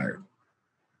inspired.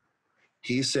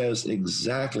 he says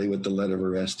exactly what the letter of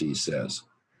Orestes says,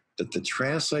 that the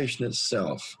translation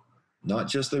itself, not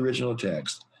just the original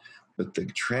text, but the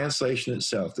translation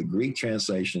itself, the Greek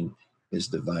translation, is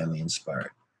divinely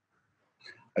inspired.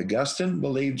 Augustine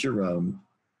believed Jerome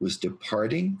was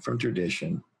departing from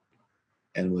tradition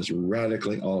and was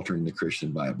radically altering the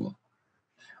Christian Bible.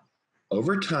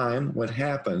 Over time, what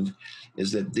happened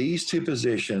is that these two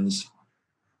positions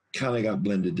kind of got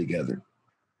blended together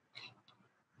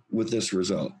with this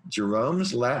result.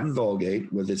 Jerome's Latin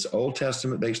Vulgate, with its Old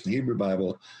Testament based in the Hebrew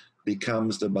Bible,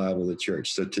 becomes the Bible of the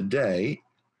church. So today,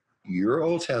 your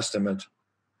Old Testament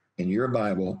and your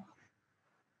Bible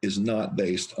is not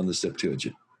based on the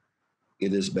Septuagint.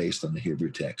 It is based on the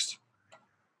Hebrew text.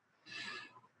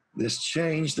 This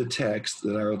changed the text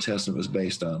that our Old Testament was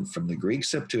based on from the Greek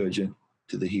Septuagint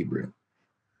to the Hebrew.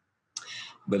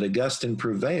 But Augustine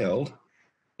prevailed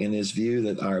in his view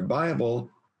that our Bible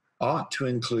ought to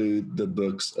include the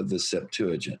books of the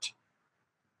Septuagint.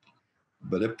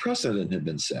 But a precedent had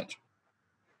been set,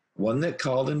 one that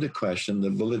called into question the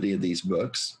validity of these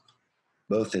books,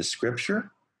 both as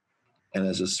scripture and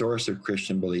as a source of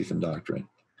Christian belief and doctrine.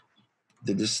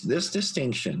 This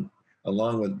distinction,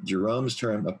 along with Jerome's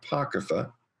term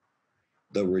Apocrypha,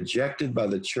 though rejected by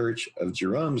the church of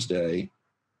Jerome's day,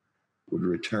 would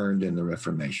return in the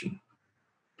Reformation.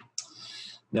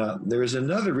 Now, there is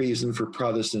another reason for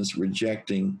Protestants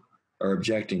rejecting or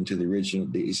objecting to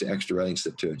these extra writings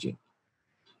Septuagint.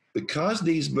 Because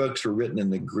these books were written in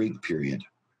the Greek period,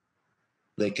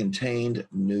 they contained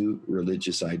new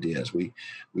religious ideas. We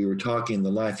were talking in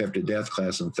the Life After Death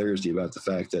class on Thursday about the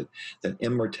fact that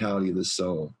immortality of the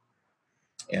soul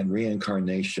and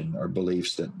reincarnation are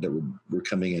beliefs that were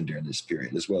coming in during this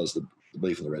period, as well as the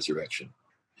belief in the resurrection.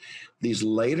 These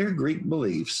later Greek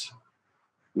beliefs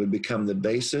would become the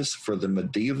basis for the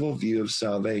medieval view of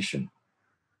salvation.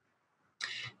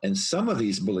 And some of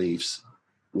these beliefs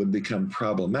would become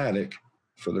problematic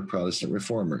for the Protestant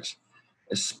reformers,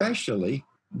 especially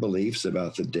beliefs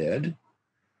about the dead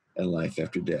and life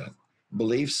after death.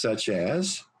 Beliefs such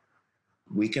as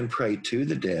we can pray to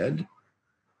the dead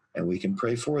and we can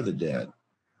pray for the dead,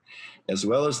 as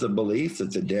well as the belief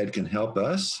that the dead can help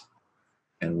us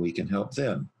and we can help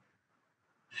them,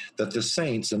 that the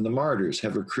saints and the martyrs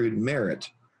have accrued merit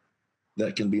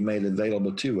that can be made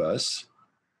available to us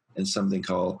in something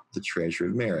called the treasure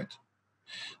of merit.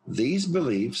 These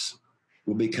beliefs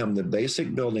will become the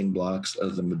basic building blocks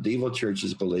of the medieval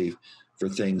church's belief for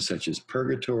things such as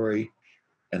purgatory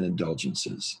and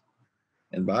indulgences.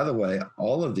 And by the way,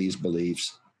 all of these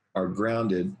beliefs are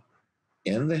grounded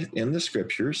in the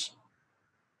scriptures,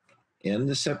 in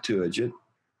the Septuagint,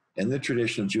 in the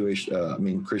traditional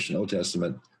Christian Old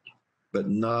Testament, but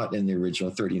not in the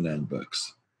original 39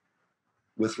 books.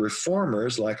 With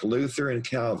reformers like Luther and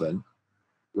Calvin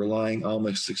relying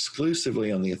almost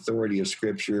exclusively on the authority of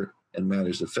Scripture in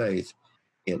matters of faith,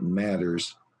 it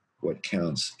matters what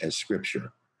counts as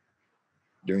Scripture.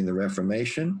 During the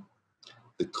Reformation,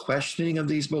 the questioning of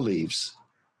these beliefs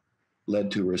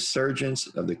led to a resurgence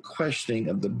of the questioning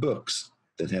of the books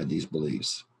that had these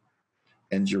beliefs.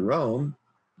 And Jerome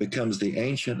becomes the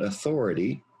ancient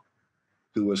authority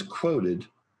who was quoted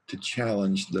to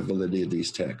challenge the validity of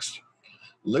these texts.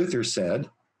 Luther said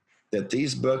that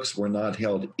these books were not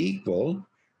held equal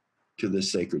to the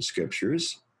sacred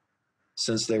scriptures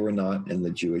since they were not in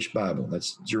the Jewish Bible.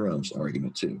 That's Jerome's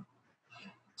argument too.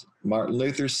 Martin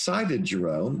Luther cited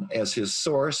Jerome as his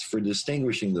source for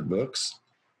distinguishing the books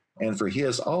and for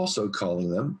his also calling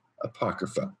them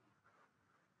Apocrypha.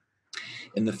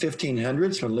 In the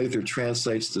 1500s, when Luther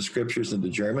translates the scriptures into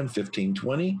German,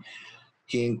 1520,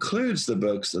 he includes the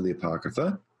books of the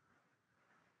Apocrypha,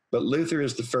 but Luther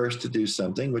is the first to do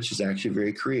something which is actually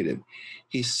very creative.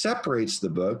 He separates the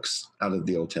books out of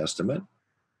the Old Testament,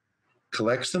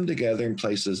 collects them together, and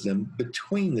places them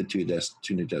between the two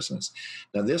New Testaments.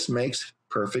 Now, this makes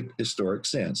perfect historic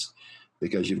sense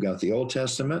because you've got the Old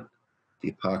Testament, the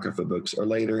Apocrypha books are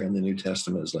later, and the New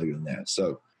Testament is later than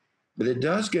that. But it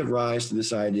does give rise to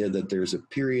this idea that there's a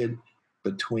period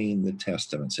between the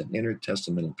testaments, an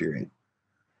intertestamental period.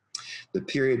 The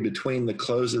period between the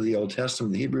close of the Old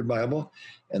Testament, the Hebrew Bible,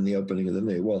 and the opening of the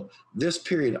New. Well, this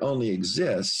period only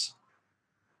exists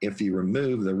if you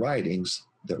remove the writings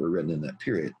that were written in that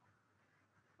period.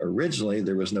 Originally,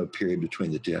 there was no period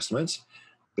between the testaments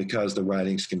because the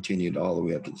writings continued all the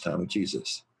way up to the time of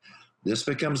Jesus. This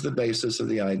becomes the basis of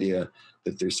the idea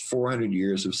that there's 400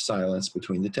 years of silence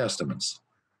between the testaments.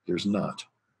 There's not.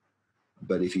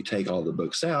 But if you take all the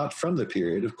books out from the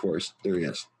period, of course, there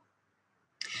is.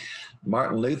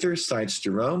 Martin Luther cites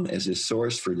Jerome as his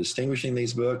source for distinguishing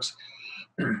these books,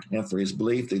 and for his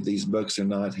belief that these books are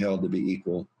not held to be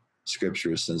equal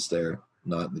scriptures since they're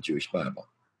not in the Jewish Bible.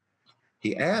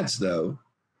 He adds, though,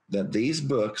 that these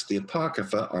books, the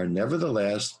Apocrypha, are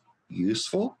nevertheless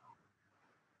useful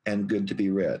and good to be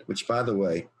read, which, by the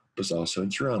way, was also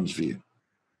Jerome's view.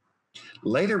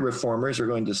 Later reformers are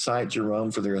going to cite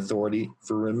Jerome for their authority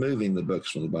for removing the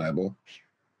books from the Bible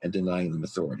and denying them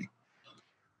authority.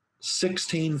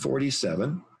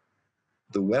 1647,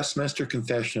 the Westminster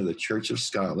Confession of the Church of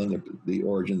Scotland, the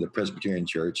origin of the Presbyterian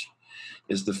Church,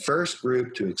 is the first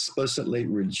group to explicitly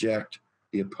reject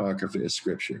the Apocrypha as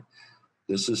scripture.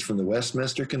 This is from the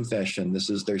Westminster Confession. This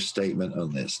is their statement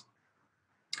on this.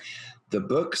 The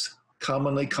books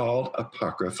commonly called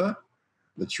Apocrypha,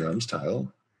 with Jerome's title,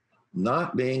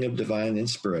 not being of divine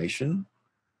inspiration,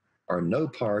 are no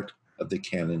part of the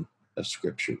canon of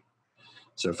Scripture.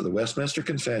 So for the Westminster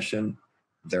Confession,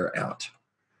 they're out,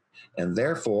 and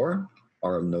therefore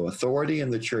are of no authority in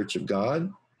the Church of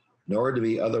God, nor to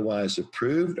be otherwise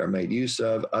approved or made use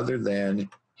of other than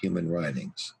human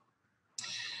writings.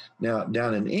 Now,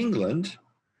 down in England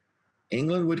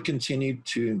would continue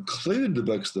to include the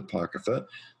books of the Apocrypha.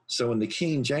 So when the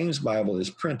King James Bible is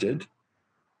printed,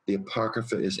 the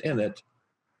Apocrypha is in it,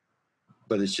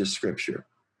 but it's just scripture.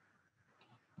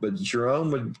 But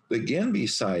Jerome would again be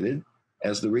cited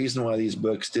as the reason why these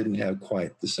books didn't have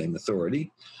quite the same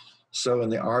authority. So in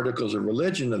the Articles of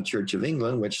Religion of Church of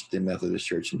England, which the Methodist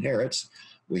Church inherits,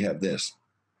 we have this.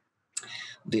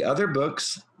 The other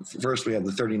books, first we have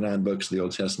the 39 books of the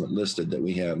Old Testament listed that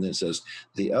we have, and it says,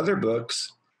 the other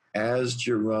books, as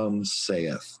Jerome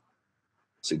saith.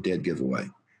 It's a dead giveaway.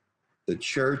 The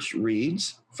church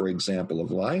reads for example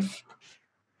of life,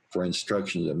 for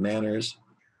instructions of manners,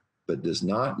 but does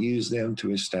not use them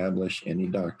to establish any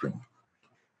doctrine.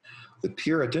 The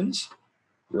Puritans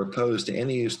were opposed to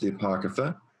any use of the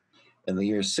Apocrypha. In the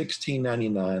year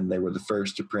 1699, they were the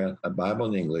first to print a Bible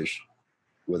in English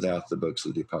without the books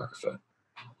of the Apocrypha.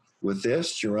 With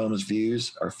this, Jerome's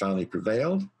views are finally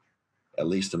prevailed, at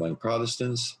least among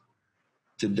Protestants.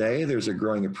 Today, there's a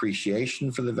growing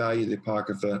appreciation for the value of the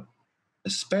Apocrypha,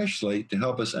 especially to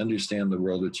help us understand the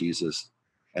world of Jesus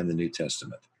and the New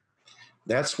Testament.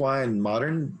 That's why in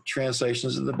modern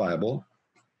translations of the Bible,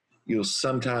 you'll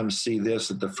sometimes see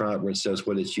this at the front where it says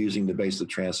what it's using to base the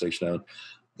translation on.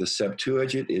 The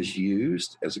Septuagint is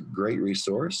used as a great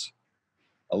resource,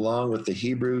 along with the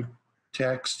Hebrew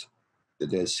text, the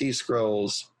Dead Sea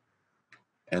Scrolls,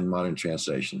 and modern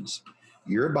translations.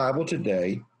 Your Bible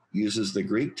today uses the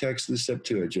Greek text of the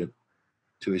Septuagint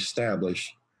to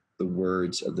establish the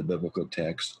words of the biblical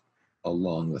text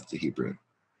along with the Hebrew.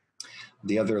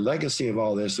 The other legacy of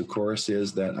all this, of course,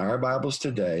 is that our Bibles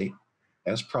today,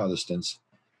 as Protestants,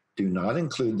 do not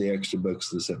include the extra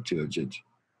books of the Septuagint,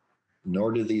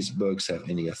 nor do these books have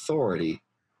any authority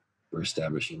for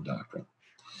establishing doctrine.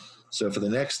 So for the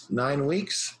next 9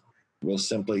 weeks, we'll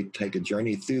simply take a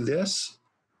journey through this,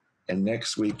 and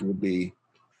next week will be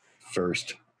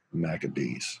First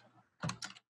Maccabees.